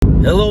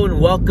Hello and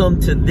welcome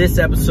to this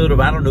episode of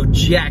I Don't Know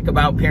Jack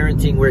About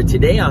Parenting, where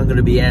today I'm going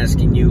to be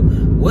asking you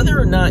whether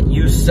or not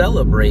you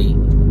celebrate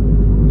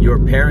your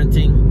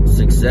parenting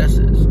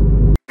successes.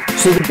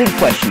 So the big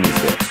question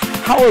is this: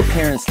 how are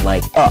parents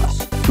like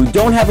us, who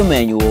don't have a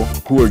manual,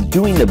 who are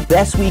doing the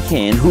best we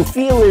can, who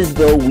feel as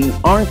though we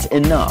aren't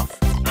enough,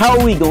 how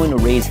are we going to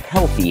raise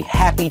healthy,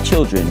 happy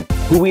children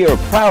who we are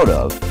proud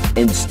of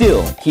and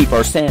still keep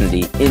our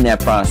sanity in that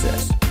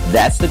process?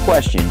 That's the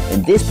question,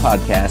 and this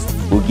podcast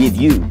will give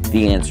you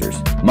the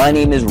answers. My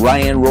name is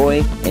Ryan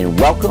Roy, and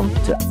welcome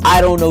to I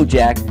Don't Know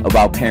Jack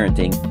About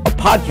Parenting, a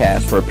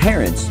podcast for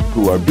parents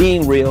who are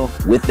being real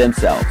with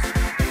themselves.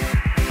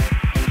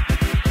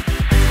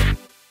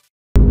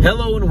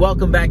 Hello and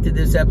welcome back to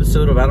this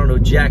episode of I Don't Know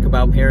Jack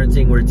About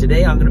Parenting, where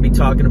today I'm going to be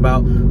talking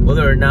about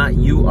whether or not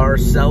you are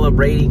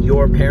celebrating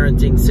your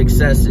parenting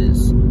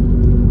successes.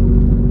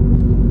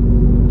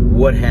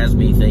 What has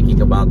me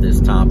thinking about this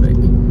topic?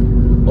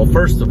 Well,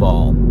 first of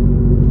all,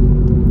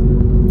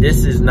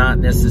 this is not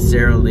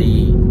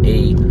necessarily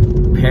a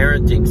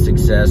parenting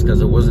success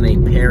because it wasn't a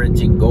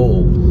parenting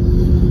goal.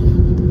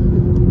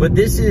 But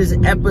this is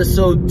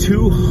episode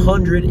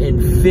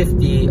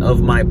 250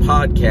 of my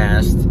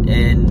podcast,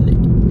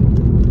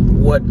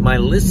 and what my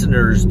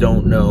listeners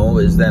don't know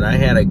is that I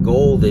had a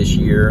goal this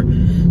year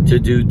to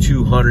do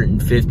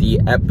 250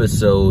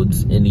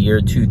 episodes in the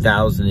year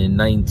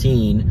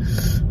 2019.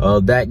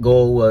 That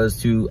goal was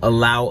to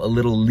allow a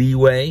little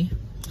leeway,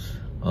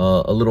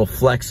 a little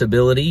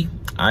flexibility.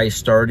 I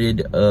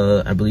started,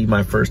 I believe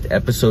my first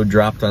episode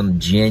dropped on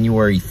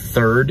January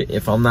 3rd,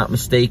 if I'm not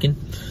mistaken.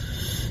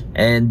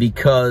 And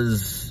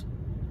because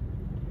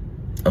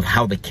of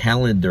how the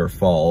calendar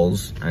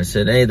falls, I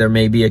said, hey, there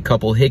may be a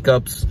couple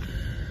hiccups.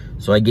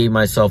 So I gave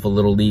myself a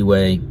little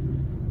leeway.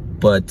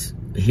 But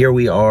here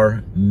we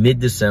are,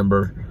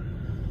 mid-December,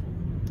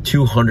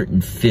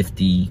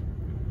 250.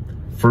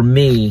 For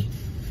me,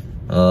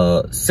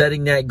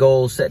 setting that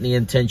goal, setting the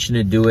intention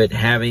to do it,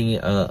 having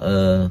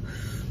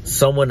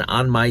someone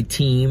on my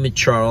team,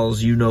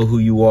 Charles, you know who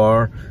you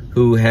are,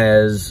 who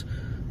has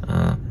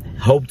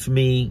helped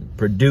me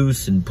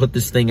produce and put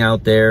this thing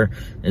out there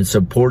and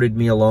supported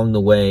me along the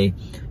way.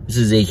 This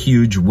is a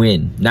huge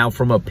win. Now,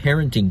 from a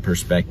parenting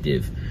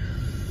perspective,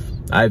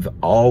 I've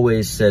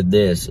always said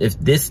this: if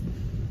this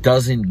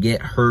doesn't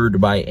get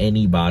heard by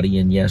anybody,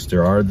 and yes,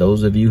 there are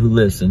those of you who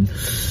listen,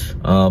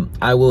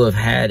 I will have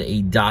had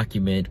a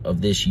document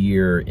of this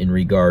year in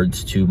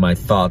regards to my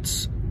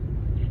thoughts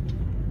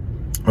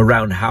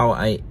around how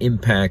I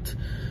impact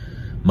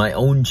my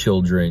own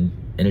children.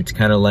 And it's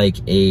kind of like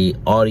a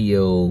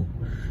audio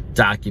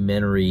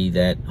documentary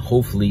that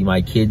hopefully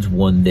my kids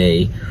one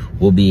day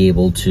will be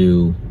able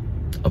to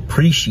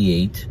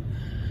appreciate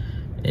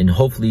and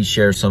hopefully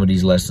share some of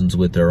these lessons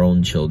with their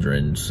own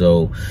children.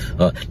 So,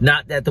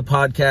 not that the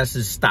podcast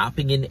is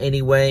stopping in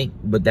any way,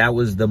 but that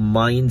was the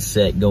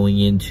mindset going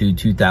into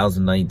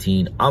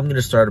 2019. I'm going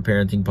to start a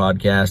parenting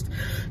podcast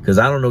because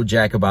I don't know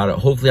jack about it.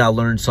 Hopefully I'll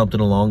learn something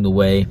along the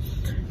way.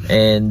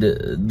 And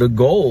the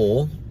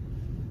goal,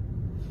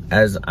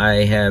 as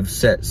I have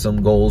set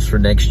some goals for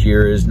next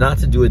year, is not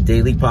to do a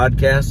daily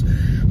podcast,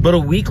 but a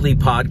weekly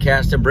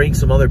podcast and bring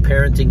some other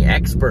parenting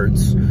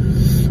experts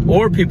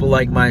or people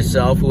like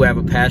myself who have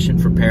a passion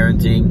for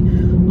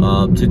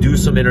parenting, to do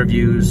some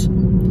interviews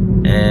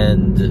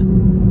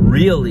and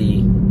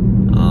really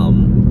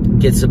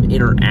get some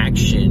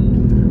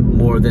interaction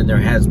more than there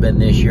has been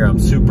this year. I'm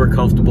super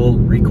comfortable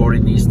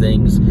recording these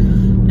things,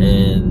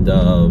 and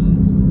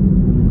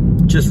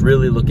just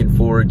really looking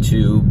forward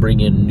to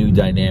bringing a new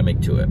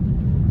dynamic to it.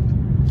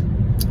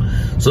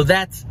 So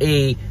that's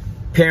a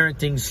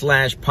parenting /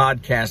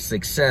 podcast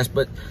success.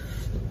 But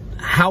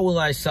how will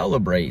I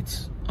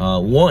celebrate?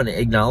 One,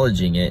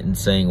 acknowledging it and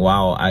saying,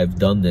 wow, I've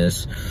done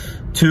this.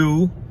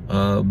 Two,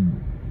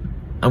 I'm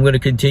going to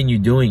continue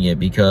doing it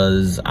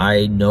because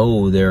I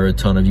know there are a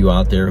ton of you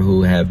out there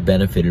who have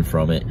benefited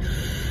from it.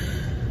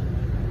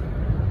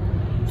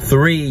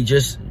 Three,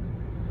 just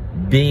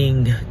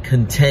being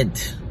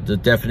content. The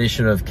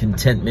definition of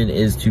contentment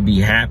is to be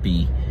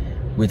happy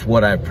with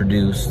what I've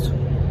produced.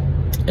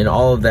 And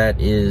all of that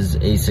is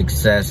a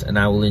success, and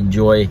I will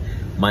enjoy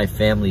my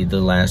family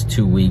the last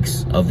 2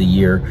 weeks of the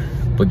year.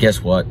 But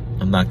guess what?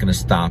 I'm not going to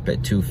stop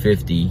at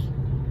 250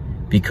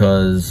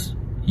 because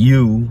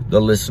you,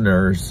 the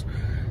listeners,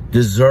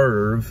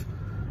 deserve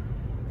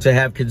to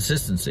have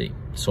consistency.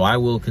 So I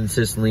will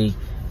consistently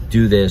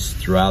do this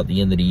throughout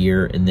the end of the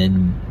year, and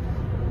then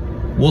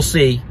we'll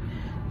see.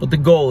 But the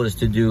goal is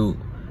to do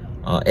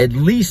at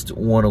least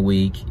one a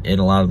week,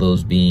 and a lot of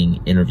those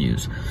being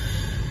interviews.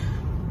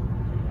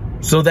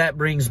 So that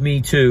brings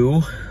me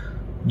to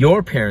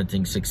your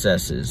parenting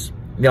successes.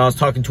 You know, I was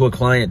talking to a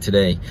client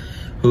today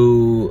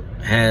who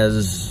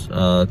has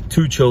 2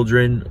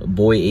 children,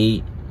 boy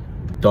 8,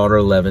 daughter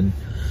 11.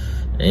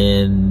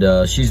 And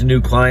she's a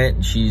new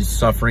client. She's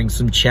suffering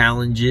some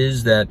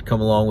challenges that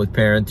come along with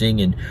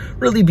parenting and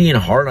really being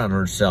hard on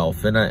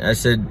herself. And I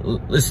said,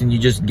 listen, you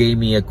just gave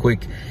me a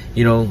quick,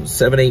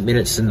 7-8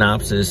 minute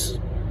synopsis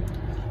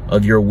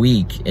of your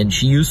week. And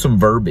she used some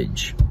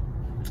verbiage.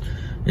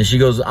 And she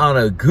goes, on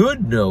a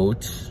good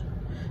note,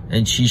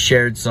 and she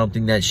shared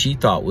something that she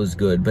thought was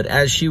good. But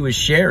as she was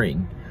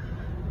sharing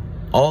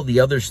all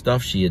the other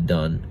stuff she had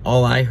done,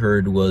 all I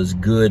heard was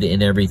good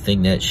in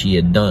everything that she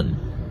had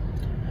done.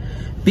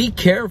 Be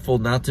careful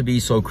not to be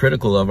so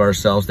critical of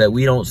ourselves that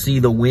we don't see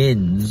the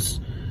wins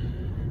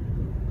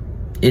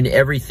in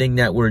everything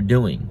that we're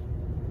doing.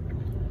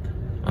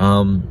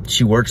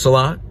 She works a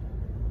lot.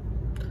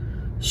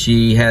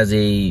 She has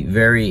a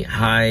very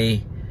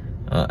high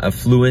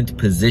affluent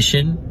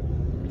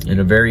position in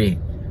a very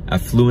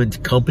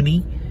affluent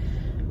company,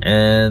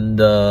 and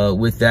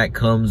with that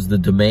comes the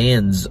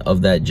demands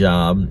of that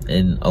job,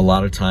 and a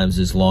lot of times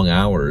it's long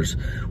hours,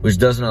 which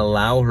doesn't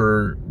allow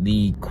her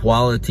the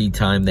quality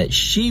time that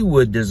she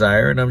would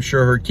desire, and I'm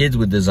sure her kids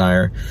would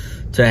desire,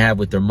 to have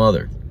with their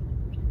mother.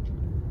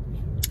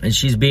 And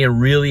she's being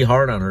really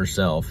hard on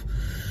herself.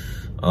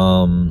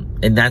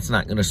 And that's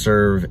not going to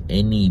serve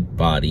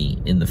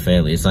anybody in the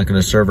family. It's not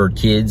going to serve her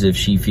kids if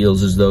she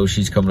feels as though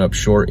she's coming up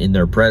short in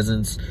their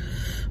presence.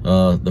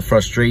 The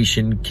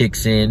frustration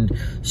kicks in.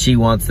 She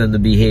wants them to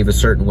behave a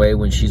certain way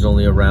when she's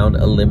only around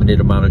a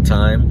limited amount of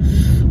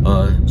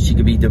time. She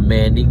could be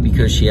demanding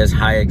because she has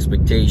high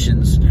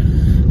expectations.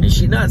 And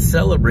she's not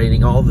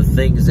celebrating all the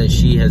things that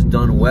she has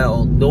done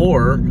well,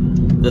 nor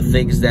the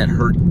things that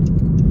her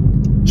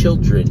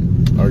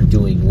children are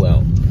doing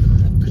well.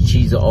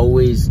 She's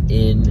always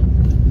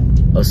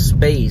in a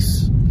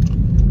space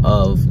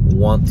of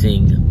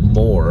wanting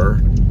more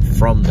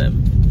from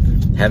them,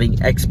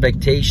 having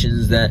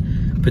expectations that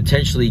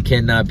potentially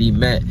cannot be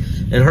met.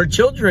 And her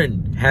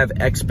children have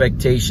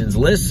expectations.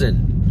 Listen,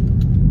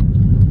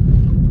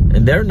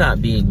 and they're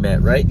not being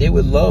met, right? They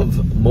would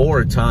love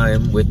more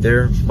time with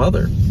their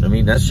mother. I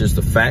mean, that's just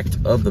the fact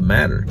of the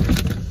matter.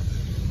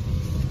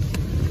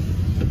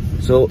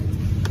 So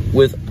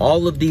with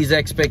all of these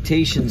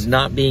expectations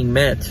not being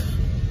met,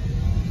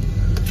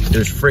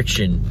 there's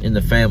friction in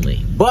the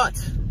family. But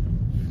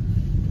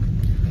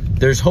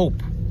there's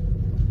hope.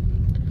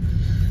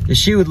 If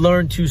she would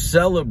learn to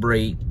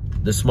celebrate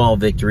the small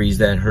victories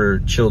that her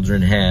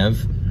children have,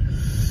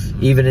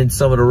 even in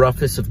some of the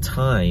roughest of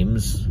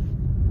times.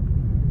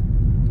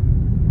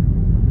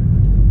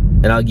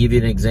 And I'll give you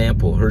an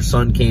example. Her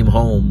son came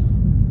home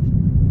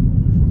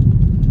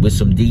with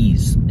some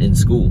D's in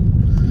school.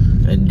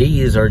 And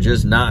D's are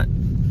just not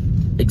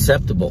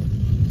acceptable.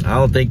 I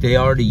don't think they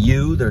are to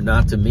you. They're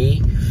not to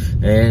me.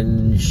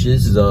 And this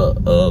is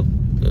a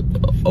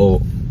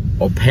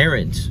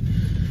parent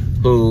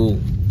who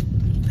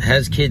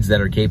has kids that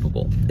are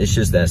capable. It's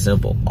just that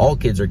simple. All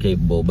kids are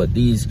capable, but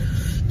these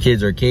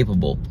kids are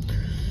capable.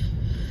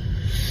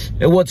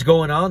 And what's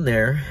going on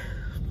there,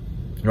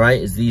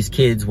 right, is these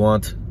kids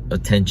want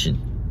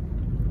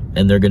attention.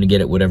 And they're going to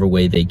get it whatever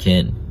way they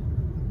can.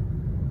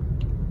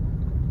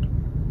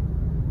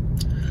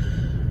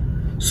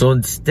 So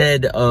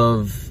instead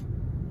of,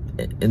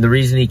 and the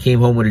reason he came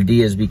home with a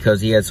D is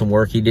because he had some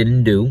work he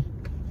didn't do.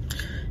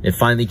 It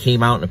finally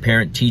came out in a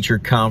parent-teacher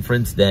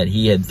conference that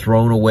he had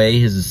thrown away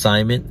his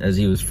assignment as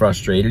he was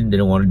frustrated and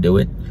didn't want to do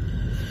it.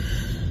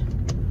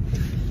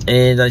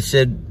 And I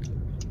said,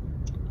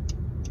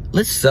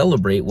 let's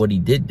celebrate what he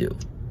did do.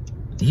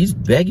 He's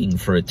begging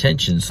for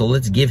attention, so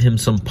let's give him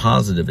some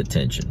positive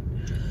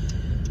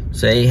attention.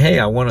 Say, hey,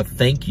 I want to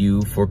thank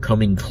you for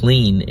coming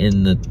clean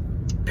in the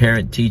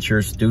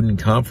parent-teacher-student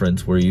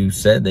conference where you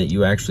said that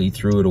you actually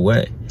threw it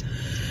away.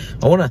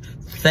 I want to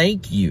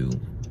thank you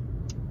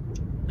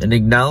and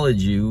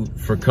acknowledge you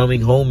for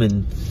coming home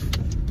and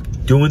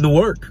doing the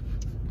work.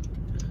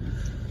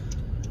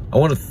 I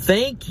want to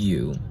thank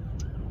you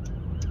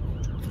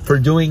for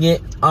doing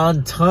it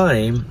on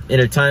time in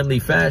a timely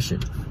fashion.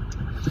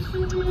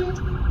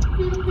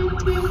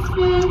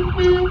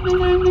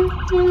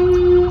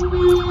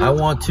 I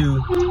want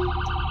to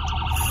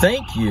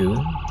thank you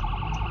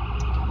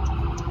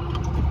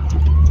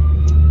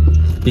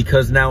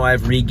because now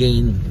I've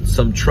regained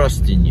some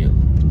trust in you.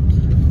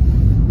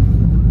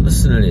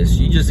 Listen to this.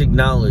 You just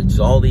acknowledge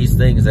all these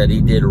things that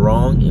he did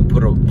wrong and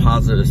put a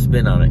positive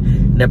spin on it.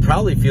 And that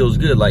probably feels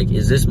good. Like,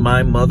 is this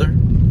my mother?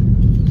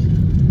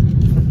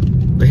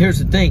 But here's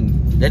the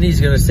thing. Then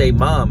he's going to say,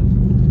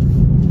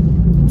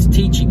 Mom, it's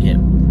teaching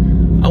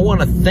him. I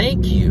want to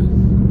thank you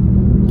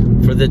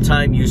for the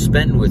time you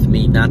spend with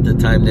me, not the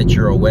time that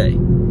you're away.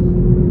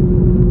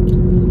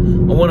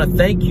 I want to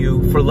thank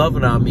you for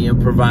loving on me and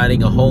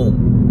providing a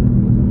home.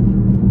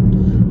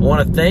 I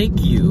want to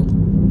thank you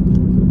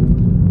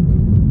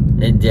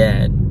and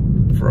Dad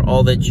for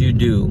all that you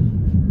do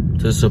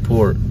to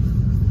support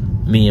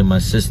me and my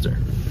sister.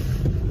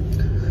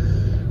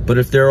 But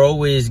if they're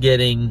always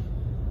getting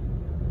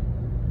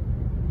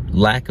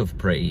lack of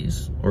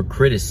praise or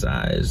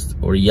criticized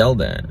or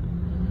yelled at,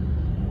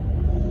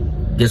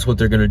 guess what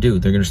they're going to do?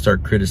 They're going to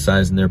start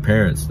criticizing their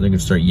parents. They're going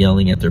to start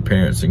yelling at their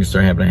parents. They're going to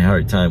start having a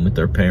hard time with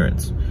their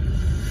parents.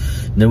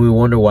 And then we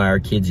wonder why our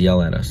kids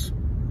yell at us.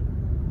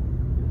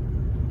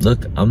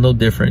 Look, I'm no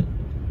different.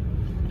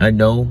 I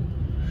know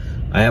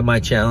I have my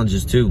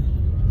challenges too.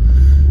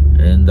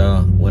 And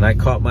when I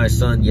caught my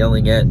son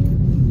yelling at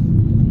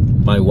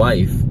my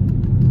wife,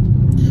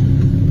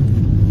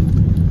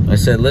 I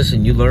said,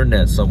 listen, you learned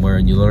that somewhere,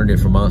 and you learned it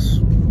from us.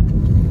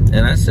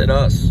 And I said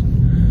us,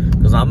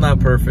 because I'm not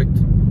perfect.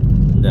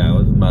 Now,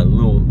 it's a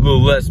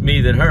little less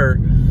me than her,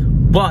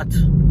 but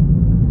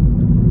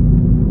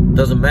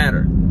doesn't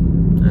matter.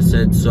 I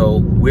said, so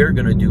we're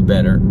going to do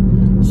better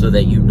so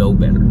that you know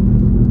better.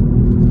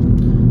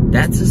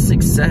 That's a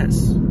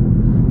success,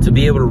 to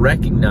be able to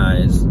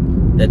recognize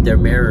that they're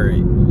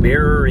mirroring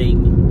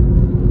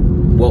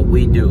what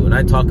we do. And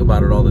I talk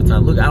about it all the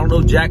time. Look, I don't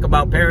know jack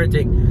about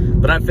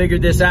parenting, but I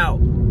figured this out.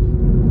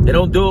 They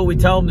don't do what we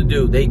tell them to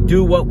do. They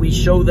do what we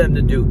show them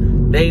to do.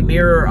 They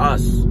mirror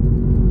us.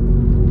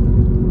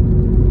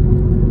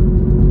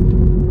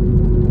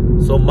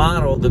 So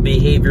model the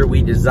behavior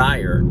we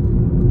desire,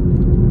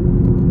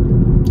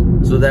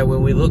 so that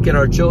when we look at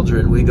our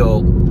children, we go,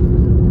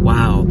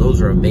 wow,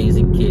 those are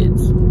amazing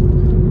kids.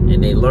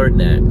 And they learn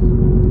that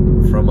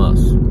from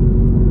us.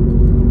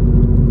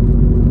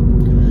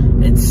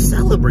 And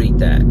celebrate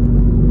that.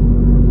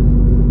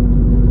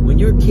 When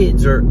your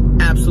kids are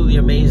absolutely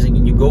amazing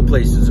and you go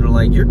places and are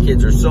like, your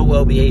kids are so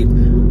well behaved,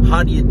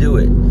 how do you do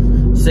it?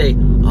 Say,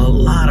 a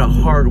lot of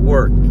hard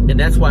work. And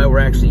that's why we're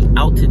actually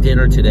out to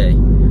dinner today.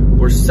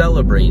 We're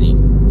celebrating,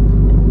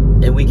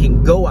 and we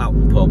can go out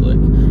in public,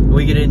 and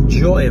we can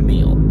enjoy a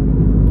meal,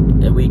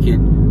 and we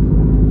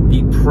can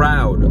be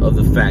proud of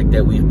the fact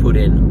that we've put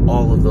in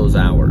all of those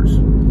hours.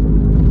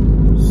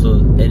 So,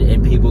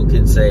 and people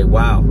can say,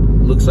 wow,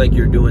 looks like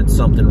you're doing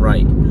something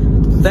right.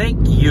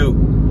 Thank you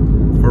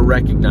for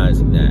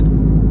recognizing that.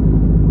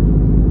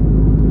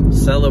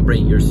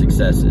 Celebrate your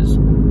successes.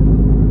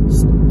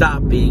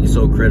 Stop being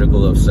so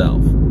critical of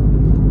self.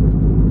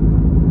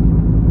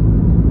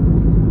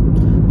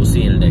 We'll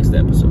see you in the next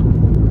episode.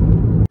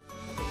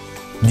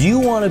 Do you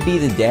want to be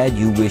the dad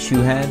you wish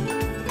you had?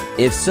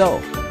 If so,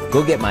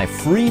 go get my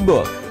free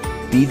book,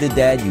 Be the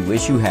Dad You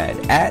Wish You Had,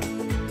 at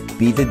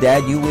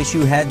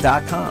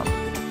BeTheDadYouWishYouHad.com.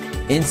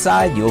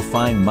 Inside, you'll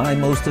find my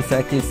most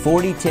effective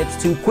 40 tips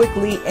to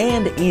quickly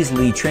and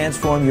easily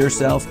transform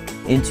yourself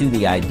into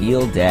the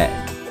ideal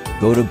dad.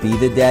 Go to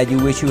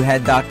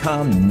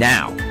BeTheDadYouWishYouHad.com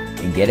now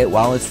and get it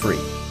while it's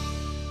free.